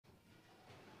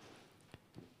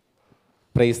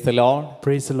Praise the Lord.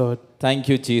 Praise the Lord. Thank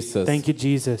you, Jesus. Thank you,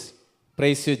 Jesus.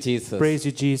 Praise you, Jesus. Praise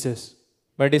you, Jesus.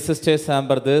 My dear sisters and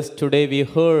brothers, today we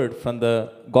heard from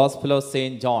the Gospel of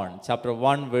St. John, chapter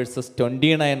 1, verses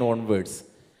 29 onwards,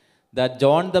 that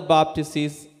John the Baptist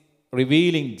is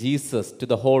revealing Jesus to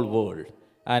the whole world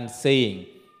and saying,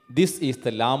 "This is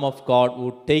the Lamb of God who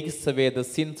takes away the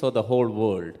sins of the whole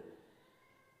world."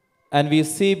 And we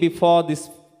see before this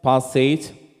passage,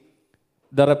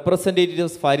 the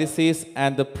representatives, Pharisees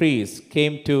and the priests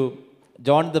came to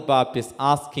John the Baptist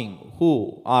asking, "Who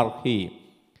are he?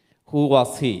 Who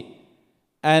was he?"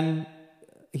 And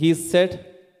he said,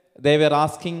 they were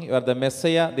asking, "You are the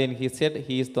Messiah." Then he said,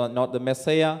 "He is not the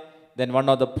Messiah." Then one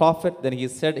of the prophet. Then he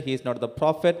said, "He is not the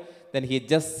prophet." Then he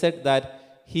just said that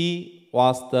he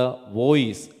was the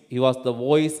voice. He was the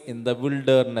voice in the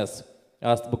wilderness,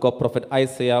 as the book of prophet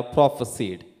Isaiah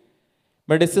prophesied.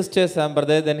 But dear sisters and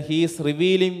brothers, then he is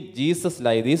revealing Jesus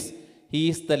like this. He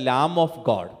is the Lamb of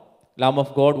God. Lamb of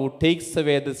God who takes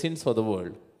away the sins of the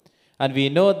world. And we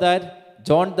know that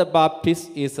John the Baptist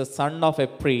is a son of a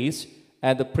priest,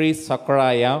 and the priest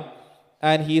Zechariah,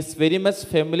 and he is very much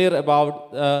familiar about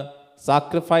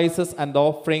sacrifices and the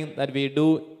offering that we do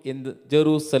in the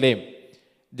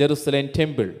Jerusalem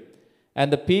temple. And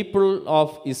the people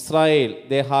of Israel,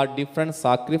 they had different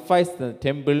sacrifices in the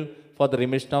temple for the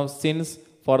remission of sins,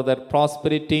 for their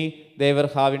prosperity. They were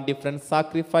having different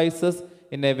sacrifices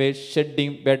in a way,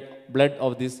 shedding blood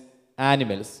of these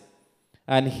animals.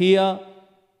 And here,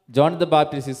 John the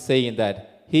Baptist is saying that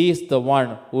he is the one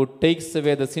who takes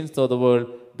away the sins of the world,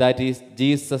 that is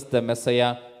Jesus the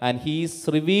Messiah, and he is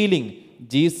revealing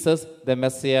Jesus the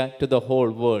Messiah to the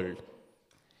whole world.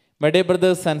 My dear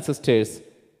brothers and sisters,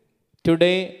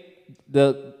 today the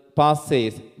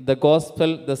passage, the gospel,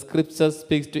 the scripture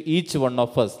speaks to each one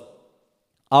of us.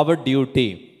 Our duty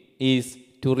is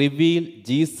to reveal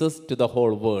Jesus to the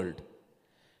whole world.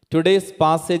 Today's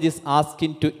passage is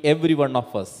asking to every one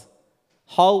of us,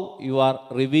 how you are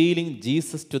revealing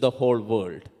Jesus to the whole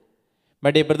world.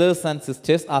 My dear brothers and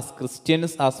sisters, as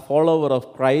Christians, as followers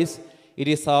of Christ, it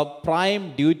is our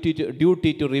prime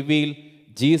duty to reveal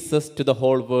Jesus to the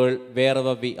whole world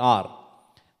wherever we are.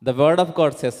 The Word of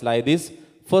God says like this,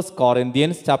 1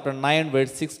 Corinthians chapter 9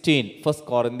 verse 16. 1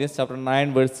 Corinthians chapter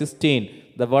 9 verse 16.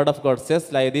 The Word of God says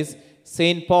like this,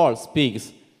 St. Paul speaks,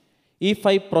 "If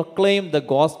I proclaim the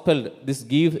gospel, this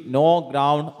gives no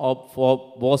ground for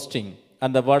boasting."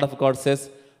 And the Word of God says,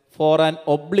 "For an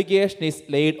obligation is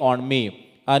laid on me,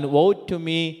 and woe to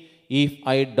me if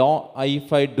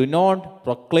I do not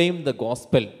proclaim the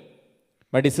gospel."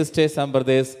 My dear sisters and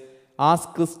brothers, as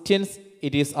Christians,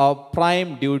 it is our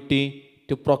prime duty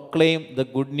to proclaim the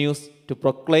good news, to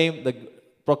proclaim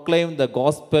the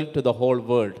gospel to the whole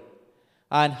world.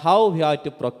 And how we have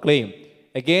to proclaim?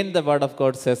 Again, the Word of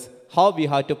God says how we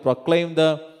have to proclaim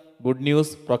the good news,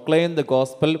 proclaim the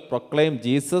gospel, proclaim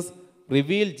Jesus,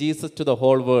 reveal Jesus to the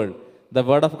whole world. The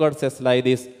Word of God says like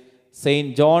this,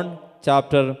 St. John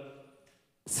chapter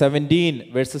 17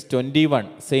 verses 21.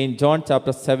 St. John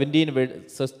chapter 17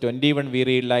 verses 21, we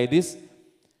read like this,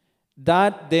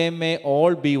 "That they may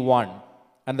all be one."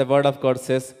 And the Word of God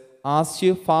says, "As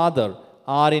you, Father,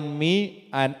 are in me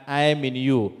and I am in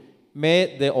you, may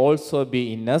they also be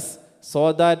in us, so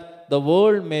that the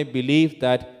world may believe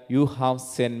that you have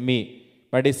sent me."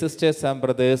 My dear sisters and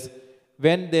brothers,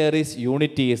 when there is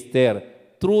unity is there,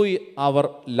 through our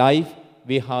life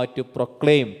we have to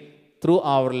proclaim. Through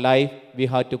our life we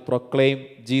have to proclaim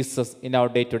Jesus in our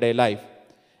day-to-day life.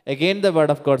 Again, the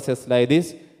Word of God says like this,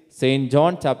 St.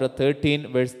 John chapter 13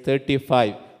 verse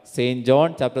 35. St. John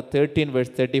chapter 13 verse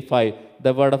 35.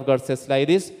 The Word of God says like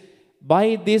this, "By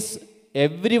this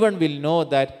everyone will know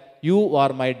that you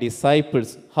are my disciples."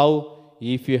 How?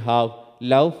 If you have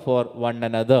love for one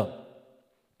another.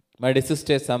 My dear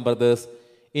sisters and brothers,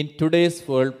 in today's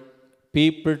world,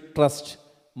 people trust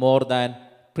more than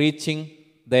preaching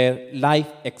their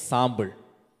life example.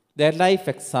 Their life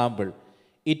example.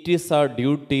 It is our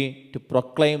duty to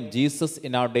proclaim Jesus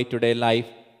in our day-to-day life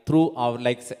through our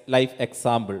life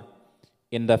example.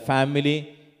 In the family,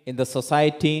 in the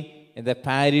society, in the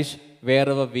parish,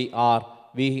 wherever we are,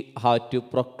 we have to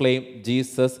proclaim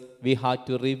Jesus. We have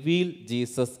to reveal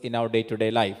Jesus in our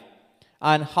day-to-day life.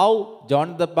 And how John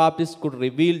the Baptist could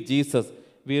reveal Jesus,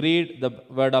 we read the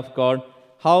Word of God,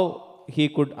 how he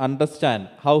could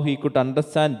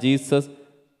understand Jesus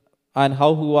and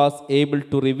how he was able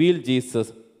to reveal Jesus.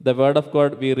 The Word of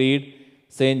God we read,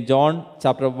 St. John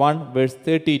chapter 1 verse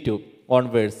 32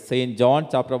 onwards. St. John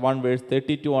chapter 1 verse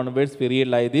 32 onwards, we read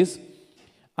like this,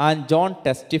 "And John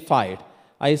testified,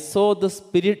 I saw the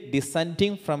Spirit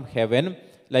descending from heaven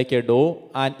like a dove,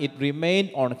 and it remained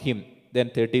on him. Then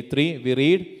 33 we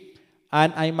read,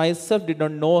 and I myself did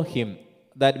not know him.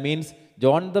 That means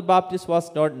John the Baptist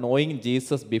was not knowing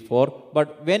Jesus before,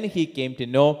 but when he came to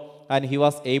know and he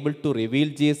was able to reveal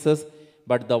Jesus,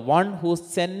 but the one who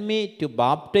sent me to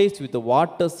baptize with the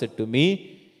water said to me,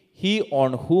 he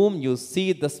on whom you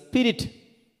see the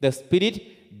Spirit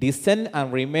descend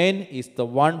and remain is the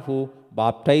one who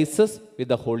baptizes with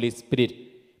the Holy Spirit.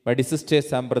 My dear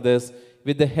sisters and brothers,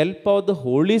 with the help of the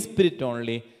Holy Spirit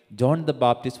only, John the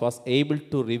Baptist was able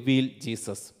to reveal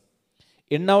Jesus.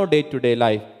 In our day-to-day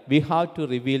life, we have to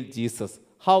reveal Jesus.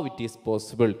 How it is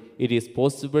possible? It is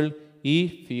possible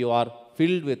if you are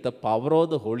filled with the power of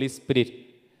the Holy Spirit.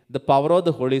 The power of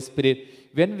the Holy Spirit.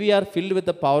 When we are filled with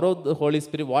the power of the Holy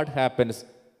Spirit, what happens?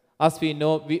 As we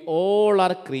know, we all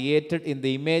are created in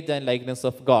the image and likeness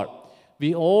of God.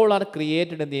 We all are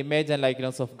created in the image and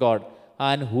likeness of God.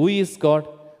 And who is God?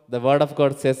 The Word of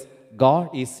God says, God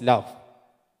is love.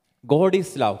 God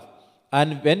is love.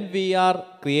 And when we are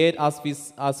created,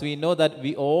 as we know that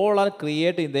we all are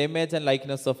created in the image and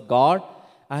likeness of God,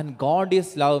 and God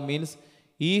is love means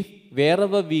if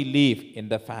wherever we live, in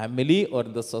the family or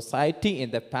in the society,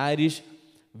 in the parish,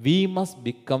 we must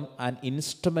become an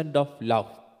instrument of love.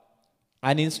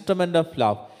 An instrument of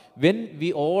love. When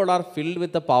we all are filled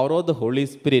with the power of the Holy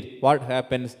Spirit, what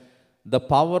happens? The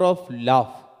power of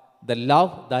love, the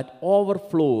love that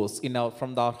overflows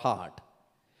from our heart.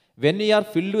 When we are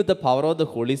filled with the power of the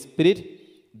Holy Spirit,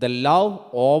 the love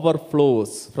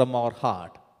overflows from our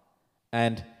heart.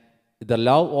 And the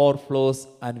love overflows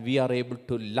and we are able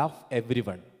to love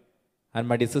everyone. And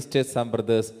my dear sisters and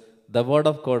brothers, the Word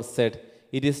of God said,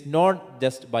 it is not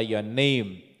just by your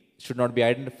name, should not be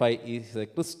identified as a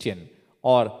Christian,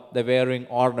 or the wearing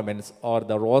ornaments, or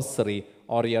the rosary,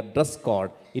 or your dress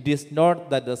code. It is not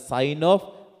that the sign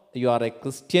of you are a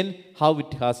Christian, how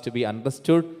it has to be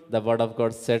understood. The Word of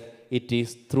God said, it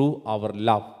is through our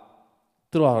love.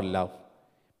 Through our love.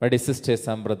 My dear sisters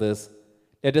and brothers,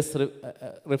 let us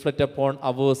reflect upon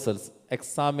ourselves,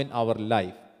 examine our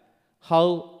life.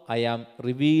 How I am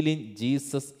revealing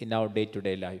Jesus in our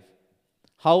day-to-day life.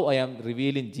 How I am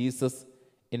revealing Jesus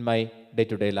in my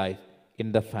day-to-day life.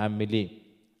 In the family,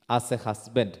 as a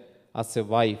husband, as a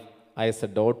wife, as a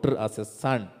daughter, as a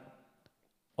son,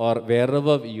 or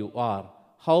wherever you are,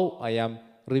 how I am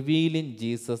revealing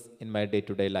Jesus in my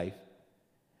day-to-day life.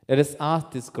 Let us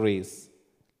ask this grace.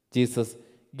 Jesus,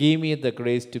 give me the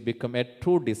grace to become a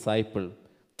true disciple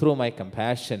through my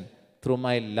compassion, through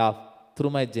my love,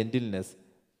 through my gentleness,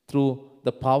 through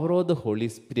the power of the Holy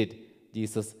Spirit.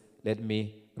 Jesus, let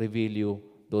me reveal you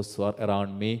those who are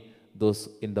around me, those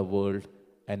in the world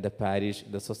and the parish,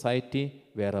 the society,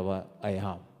 wherever I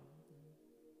am.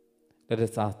 Let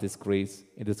us ask this grace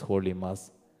in this Holy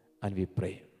Mass and we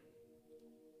pray.